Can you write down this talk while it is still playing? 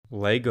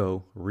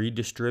LEGO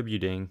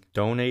redistributing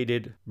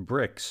donated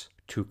bricks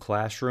to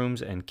classrooms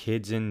and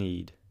kids in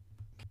need.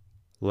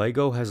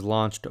 LEGO has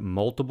launched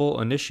multiple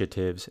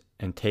initiatives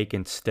and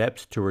taken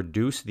steps to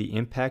reduce the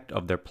impact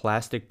of their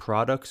plastic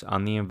products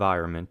on the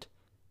environment.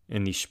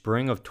 In the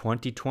spring of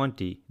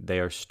 2020,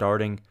 they are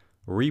starting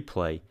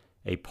Replay,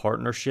 a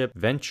partnership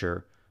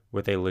venture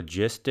with a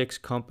logistics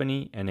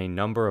company and a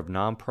number of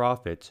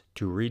nonprofits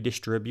to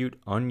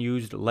redistribute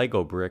unused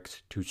LEGO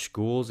bricks to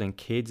schools and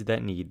kids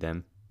that need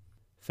them.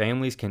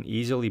 Families can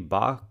easily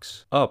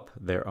box up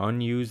their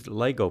unused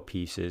LEGO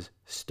pieces,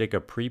 stick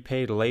a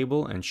prepaid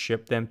label, and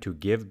ship them to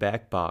Give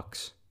Back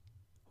Box.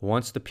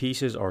 Once the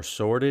pieces are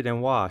sorted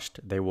and washed,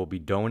 they will be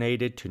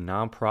donated to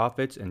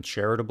nonprofits and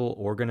charitable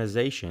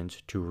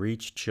organizations to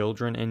reach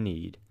children in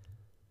need.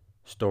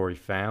 Story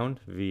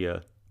found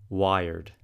via Wired.